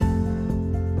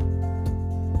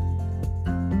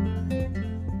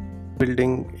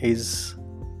building is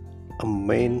a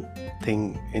main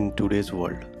thing in today's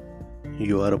world.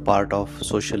 You are a part of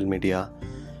social media.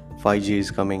 5G is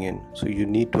coming in, so you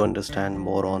need to understand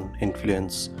more on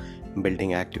influence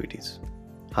building activities.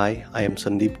 Hi, I am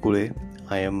Sandeep Kule.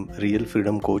 I am Real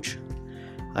Freedom Coach.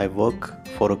 I work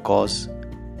for a cause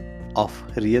of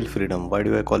real freedom. Why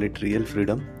do I call it real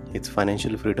freedom? It's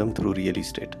financial freedom through real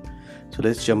estate. So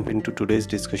let's jump into today's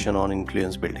discussion on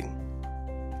influence building.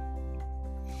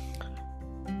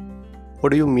 What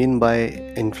do you mean by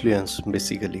influence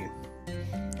basically?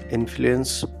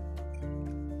 Influence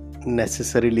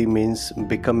necessarily means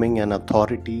becoming an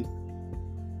authority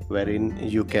wherein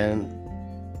you can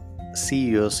see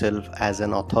yourself as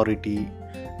an authority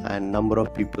and number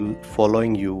of people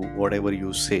following you whatever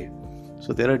you say.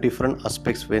 So there are different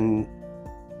aspects when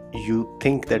you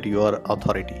think that you are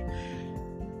authority.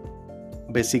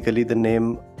 Basically the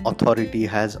name authority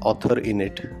has author in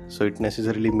it, so it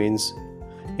necessarily means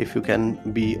if you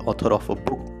can be author of a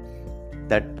book,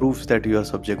 that proves that you are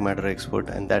subject matter expert,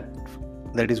 and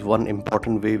that is one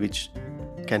important way which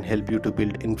can help you to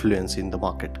build influence in the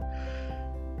market.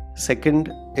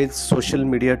 Second is social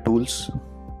media tools.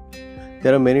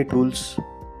 There are many tools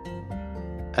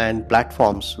and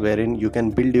platforms wherein you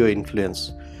can build your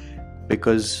influence,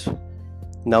 because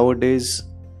nowadays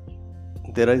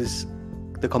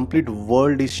the complete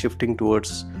world is shifting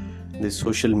towards this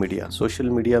social media. Social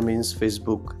media means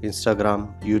Facebook,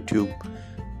 Instagram, YouTube,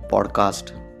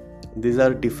 podcast. These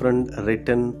are different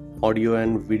written, audio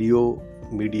and video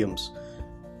mediums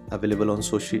available on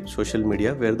social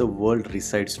media where the world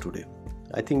resides today.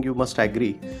 I think you must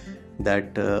agree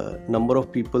that number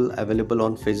of people available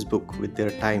on Facebook with their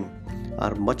time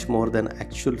are much more than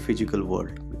actual physical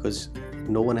world, because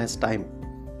no one has time,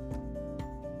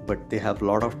 but they have a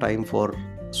lot of time for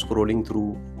scrolling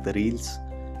through the reels,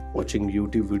 watching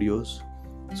YouTube videos.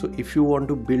 So if you want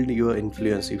to build your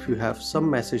influence, if you have some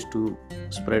message to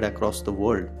spread across the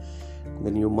world,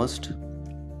 then you must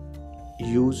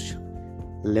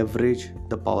leverage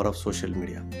the power of social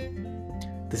media.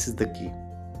 This is the key.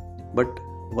 But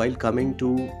while coming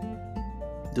to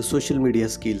the social media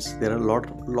skills, there are a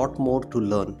lot more to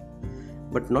learn,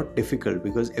 but not difficult,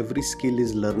 because every skill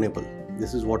is learnable.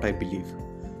 This is what I believe.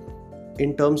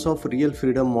 In terms of real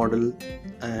freedom model,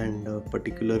 and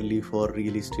particularly for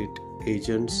real estate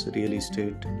agents, real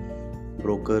estate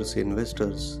brokers,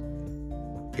 investors,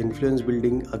 influence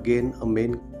building again a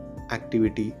main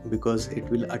activity, because it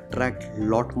will attract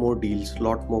lot more deals,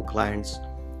 lot more clients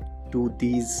to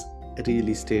these real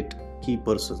estate key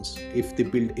persons if they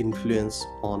build influence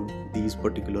on these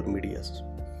particular medias.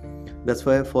 That's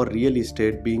why for real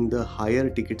estate, being the higher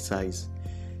ticket size,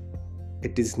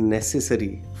 it is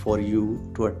necessary for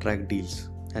you to attract deals,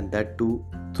 and that too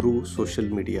through social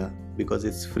media, because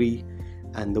it's free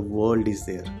and the world is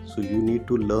there. So you need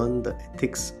to learn the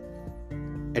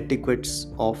etiquettes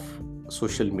of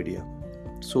social media.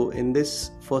 So in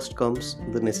this first comes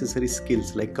the necessary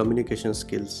skills like communication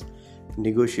skills,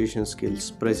 negotiation skills,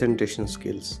 presentation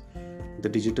skills, the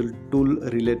digital tool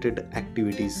related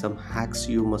activities, some hacks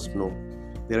you must know.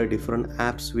 There are different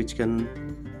apps which can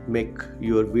make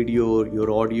your video,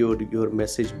 your audio, your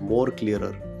message more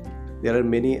clearer. There are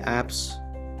many apps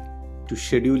to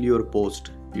schedule your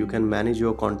post. You can manage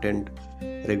your content,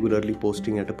 regularly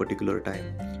posting at a particular time.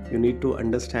 You need to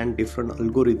understand different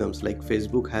algorithms, like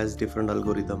Facebook has different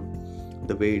algorithm,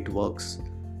 the way it works.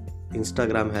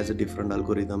 Instagram has a different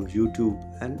algorithm, YouTube,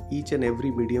 and each and every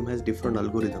medium has different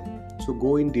algorithm. So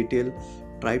go in detail,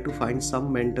 try to find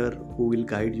some mentor who will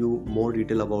guide you more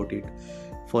detail about it.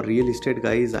 For real estate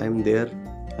guys, I'm there.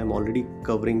 I'm already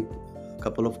covering a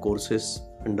couple of courses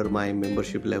under my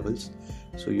membership levels.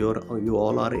 So you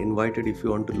all are invited if you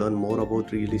want to learn more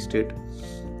about real estate,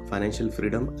 financial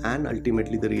freedom, and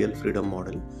ultimately the real freedom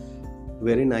model,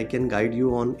 wherein I can guide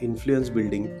you on influence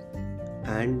building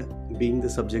and being the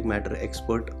subject matter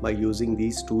expert by using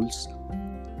these tools,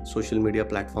 social media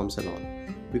platforms and all.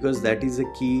 Because that is a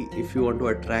key if you want to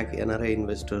attract NRI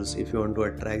investors, if you want to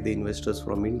attract the investors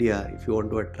from India, if you want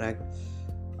to attract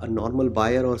a normal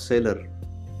buyer or seller,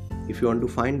 if you want to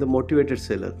find the motivated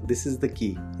seller. This is the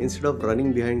key. Instead of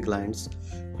running behind clients,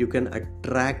 you can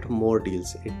attract more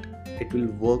deals. It will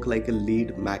work like a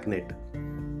lead magnet.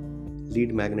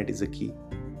 Lead magnet is a key.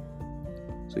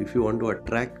 So if you want to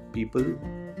attract people,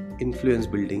 influence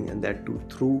building, and that too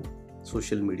through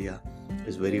social media,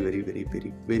 is very, very, very,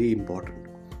 very, very important.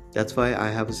 That's why I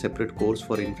have a separate course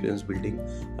for influence building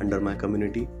under my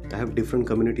community. I have different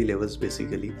community levels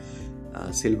basically,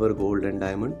 silver, gold and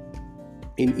diamond.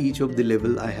 In each of the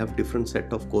level I have different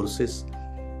set of courses,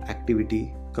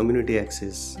 activity, community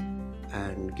access,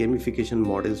 and gamification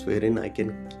models wherein I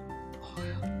can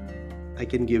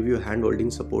give you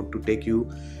hand-holding support to take you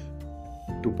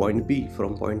to point B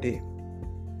from point A.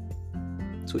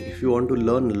 So if you want to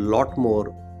learn a lot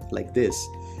more like this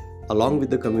along with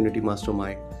the community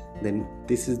mastermind, then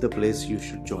this is the place you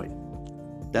should join.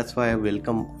 That's why I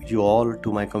welcome you all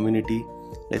to my community.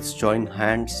 Let's join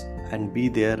hands and be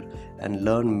there and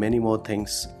learn many more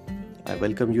things. I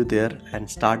welcome you there and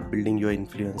start building your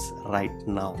influence right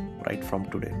now, right from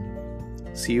today.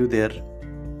 See you there.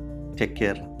 Take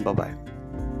care. Bye-bye.